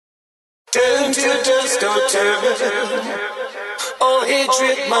Turn to dust, oh turn. All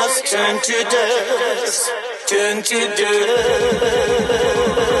hatred must turn to dust. Turn to dust.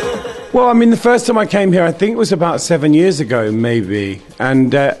 Well, I mean, the first time I came here, I think it was about 7 years ago, maybe.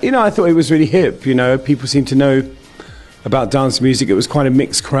 And, you know, I thought it was really hip. You know, people seemed to know about dance music. It was quite a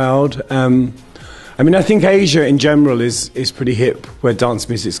mixed crowd. I mean, I think Asia in general is pretty hip where dance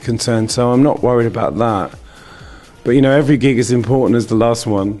music's concerned, so I'm not worried about that. But, you know, every gig is important as the last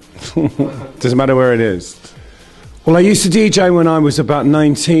one. Doesn't matter where it is. Well, I used to DJ when I was about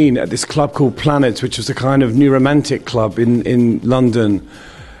 19 at this club called Planet, which was a kind of new romantic club in London.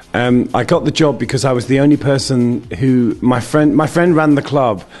 I got the job because I was the only person who... My friend ran the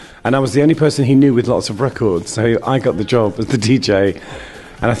club, and I was the only person he knew with lots of records. So I got the job as the DJ,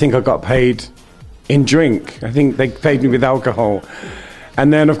 and I think I got paid in drink. I think they paid me with alcohol.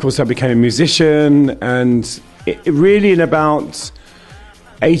 And then, of course, I became a musician, and... really in about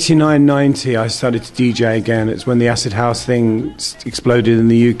 89, 90, I started to DJ again. It's when the acid house thing exploded in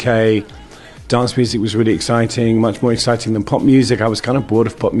the UK. Dance music was really exciting, much more exciting than pop music. I was kind of bored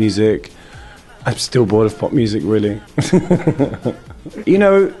of pop music. I'm still bored of pop music, really. You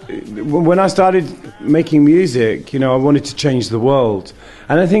know, when I started making music, you know, I wanted to change the world.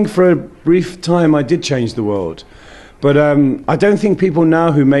 And I think for a brief time I did change the world. But I don't think people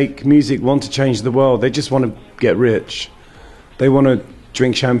now who make music want to change the world. They just want to get rich. They want to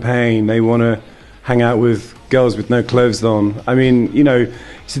drink champagne. They want to hang out with girls with no clothes on. I mean, you know,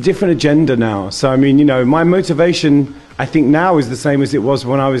 it's a different agenda now. So, I mean, you know, my motivation, I think now is the same as it was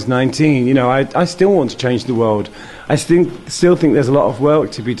when I was 19. You know, I still want to change the world. I still think there's a lot of work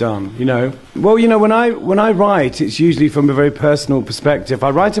to be done, you know. Well, you know, when I write, it's usually from a very personal perspective.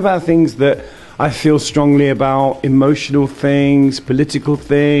 I write about things that I feel strongly about, emotional things, political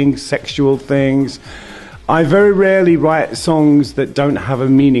things, sexual things. I very rarely write songs that don't have a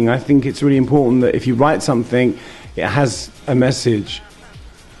meaning. I think it's really important that if you write something, it has a message.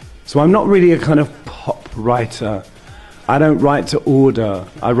 So I'm not really a kind of pop writer. I don't write to order.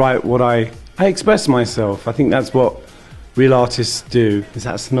 I write what I express myself. I think that's what real artists do. Is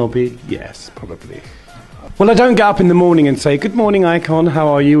that snobby? Yes, probably. Well, I don't get up in the morning and say, "Good morning, i.con, how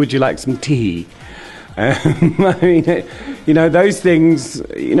are you? Would you like some tea?" I mean, you know, those things,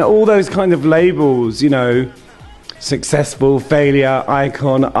 you know, all those kind of labels, you know, successful, failure,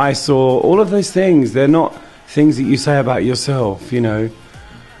 icon, eyesore, all of those things, they're not things that you say about yourself, you know.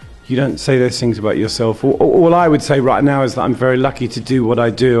 You don't say those things about yourself. All I would say right now is that I'm very lucky to do what I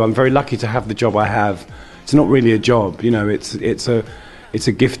do. I'm very lucky to have the job I have. It's not really a job, you know, it's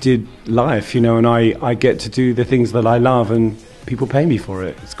a gifted life, you know, and I get to do the things that I love, and people pay me for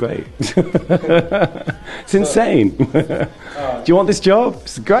it. It's great. It's insane. Do you want this job?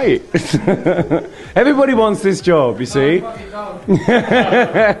 It's great. Everybody wants this job, you see.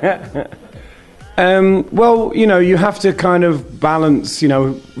 Well, you know, you have to kind of balance, you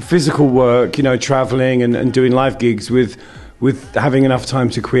know, physical work, you know, traveling and doing live gigs with having enough time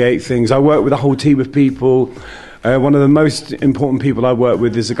to create things. I work with a whole team of people. One of the most important people I work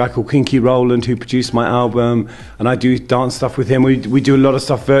with is a guy called Kinky Rowland, who produced my album, and I do dance stuff with him. We do a lot of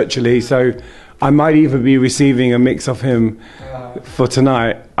stuff virtually, so I might even be receiving a mix of him for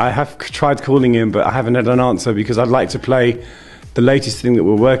tonight. I have tried calling him, but I haven't had an answer because I'd like to play the latest thing that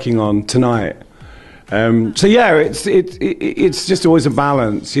we're working on tonight. So yeah, it's just always a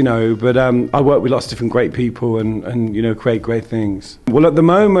balance, you know, but I work with lots of different great people and you know, create great things. Well, at the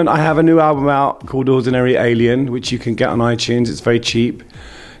moment I have a new album out called Ordinary Alien, which you can get on iTunes. It's very cheap,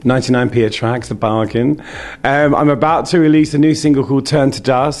 99p a track, it's a bargain. I'm about to release a new single called Turn to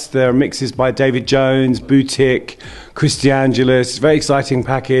Dust. There are mixes by David Jones, Boutique, Christy Angelis. It's a very exciting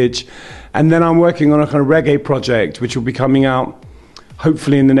package. And then I'm working on a kind of reggae project which will be coming out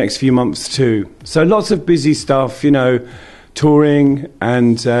hopefully in the next few months too. So lots of busy stuff, you know, touring,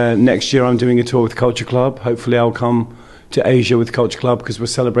 and next year I'm doing a tour with Culture Club. Hopefully I'll come to Asia with Culture Club because we're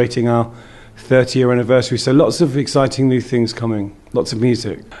celebrating our 30-year anniversary. So lots of exciting new things coming, lots of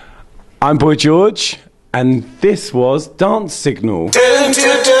music. I'm Boy George, and this was Dance Signal. Turn to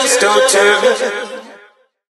dust, oh turn.